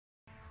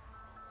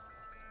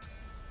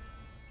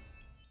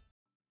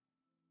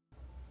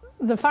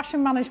The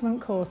fashion management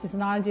course is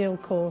an ideal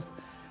course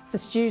for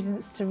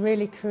students to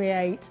really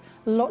create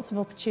lots of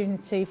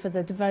opportunity for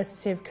the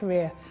diversity of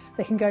career.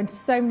 They can go into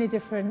so many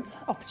different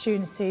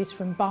opportunities,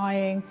 from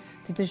buying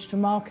to digital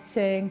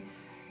marketing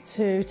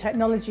to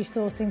technology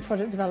sourcing,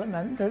 product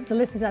development. The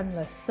list is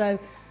endless. So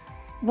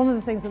one of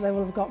the things that they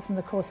will have got from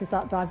the course is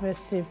that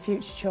diversity of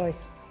future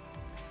choice.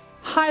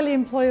 Highly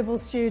employable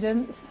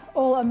students,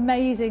 all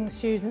amazing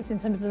students in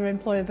terms of their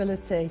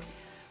employability,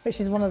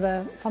 which is one of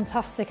the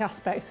fantastic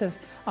aspects of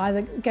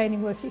either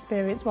gaining work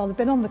experience while they've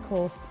been on the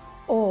course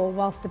or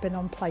whilst they've been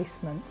on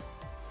placement.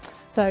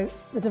 So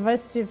the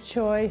diversity of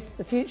choice,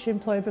 the future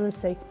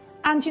employability,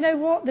 and you know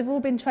what? They've all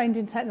been trained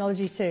in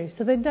technology too.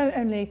 So they don't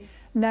only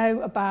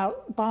know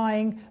about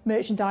buying,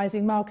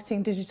 merchandising,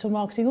 marketing, digital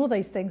marketing, all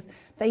these things.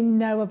 They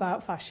know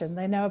about fashion,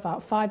 they know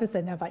about fibres,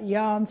 they know about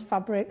yarns,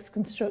 fabrics,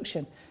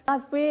 construction.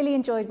 I've really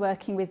enjoyed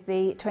working with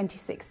the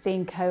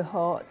 2016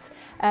 cohort.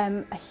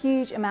 A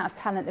huge amount of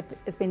talent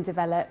has been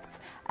developed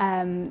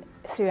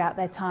throughout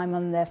their time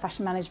on the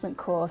fashion management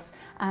course,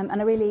 and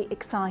I'm really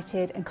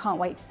excited and can't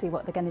wait to see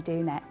what they're going to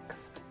do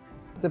next.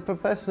 The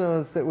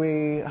professionals that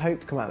we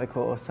hope to come out of the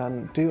course,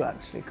 and do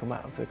actually come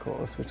out of the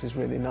course, which is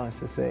really nice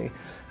to see,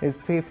 is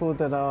people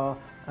that are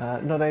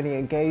not only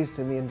engaged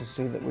in the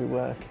industry that we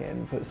work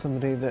in, but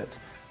somebody that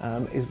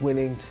is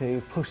willing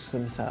to push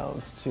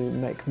themselves to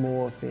make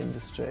more of the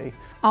industry.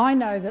 I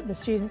know that the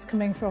students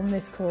coming from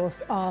this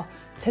course are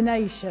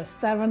tenacious,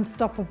 they're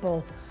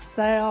unstoppable,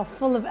 they are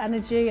full of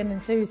energy and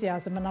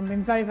enthusiasm, and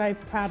I'm very, very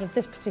proud of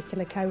this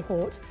particular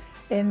cohort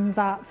in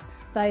that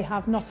they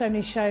have not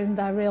only shown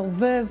their real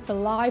verve for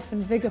life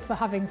and vigour for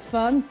having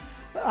fun,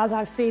 as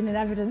I've seen in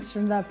evidence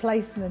from their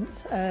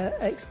placement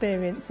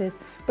experiences,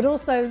 but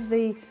also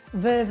the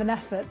verve and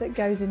effort that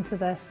goes into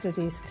their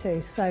studies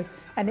too. So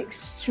an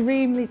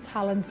extremely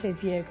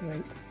talented year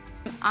group.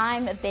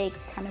 I'm a big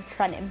kind of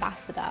Trent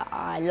ambassador.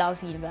 I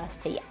love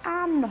university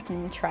and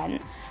Nottingham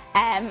Trent.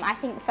 I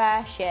think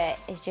first year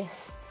is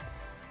just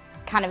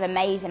kind of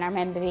amazing. I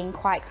remember being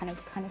quite kind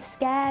of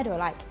scared or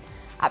like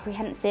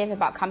apprehensive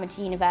about coming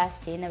to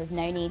university, and there was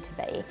no need to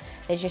be.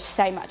 There's just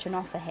so much on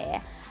offer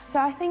here. So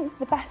I think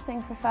the best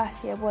thing for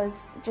first year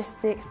was just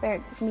the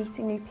experience of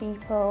meeting new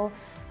people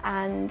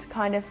and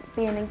kind of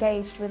being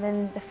engaged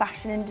within the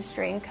fashion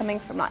industry, and coming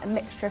from like a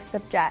mixture of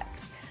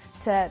subjects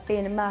to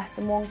being immersed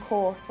in one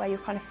course where you're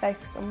kind of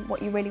focused on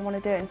what you really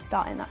want to do and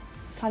starting that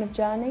kind of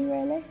journey,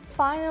 really.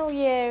 Final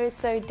year is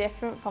so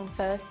different from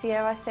first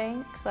year, I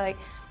think, like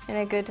in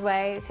a good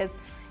way, because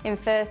in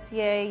first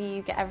year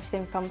you get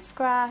everything from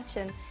scratch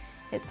and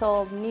it's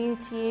all new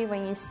to you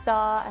when you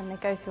start, and they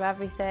go through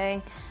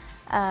everything.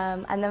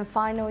 And then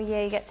final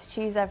year you get to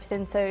choose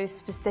everything so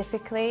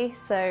specifically,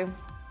 so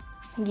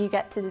you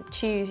get to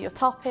choose your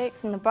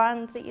topics and the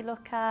brands that you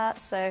look at.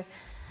 So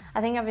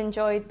I think I've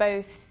enjoyed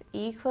both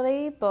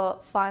equally,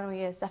 but final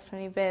year has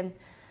definitely been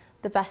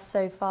the best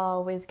so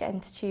far with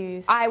getting to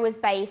choose. I was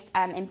based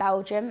in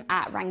Belgium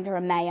at Wrangler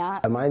and Mayer.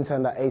 I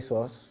interned at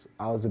ASOS.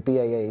 I was a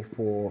BAA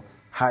for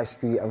high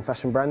street and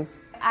fashion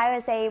brands. I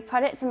was a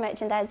product and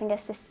merchandising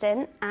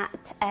assistant at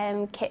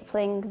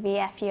Kipling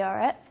VF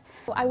Europe.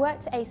 I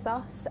worked at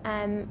ASOS.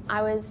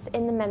 I was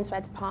in the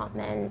menswear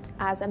department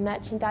as a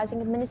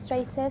merchandising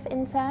administrative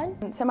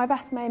intern. So my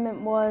best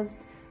moment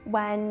was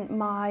when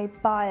my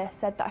buyer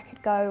said that I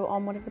could go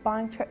on one of the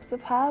buying trips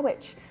with her,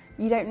 which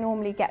you don't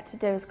normally get to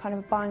do as kind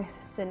of a buying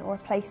assistant or a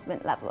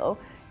placement level.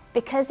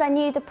 Because I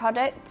knew the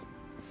product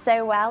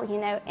so well, you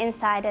know,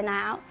 inside and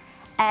out,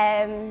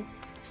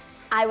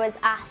 I was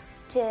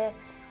asked to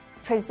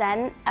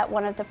present at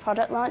one of the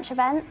product launch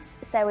events.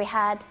 So we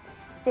had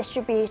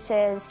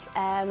distributors,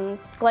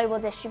 global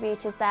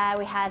distributors there.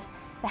 We had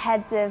the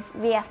heads of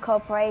VF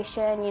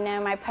Corporation, you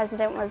know, my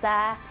president was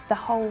there. The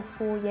whole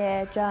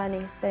 4-year journey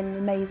has been an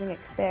amazing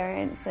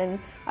experience, and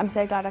I'm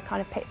so glad I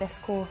kind of picked this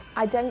course.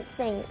 I don't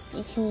think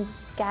you can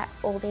get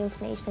all the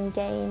information and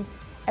gain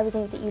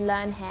everything that you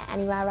learn here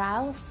anywhere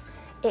else.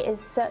 It is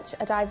such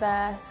a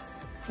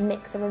diverse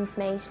mix of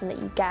information that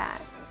you get.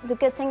 The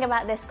good thing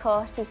about this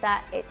course is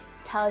that it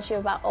tells you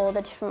about all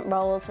the different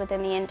roles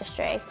within the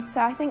industry. So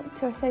I think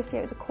to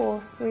associate with the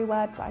course, 3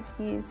 words I'd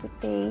use would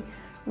be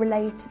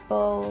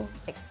relatable,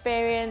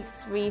 Experience,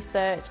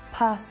 research,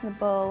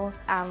 personable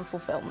and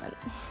fulfilment.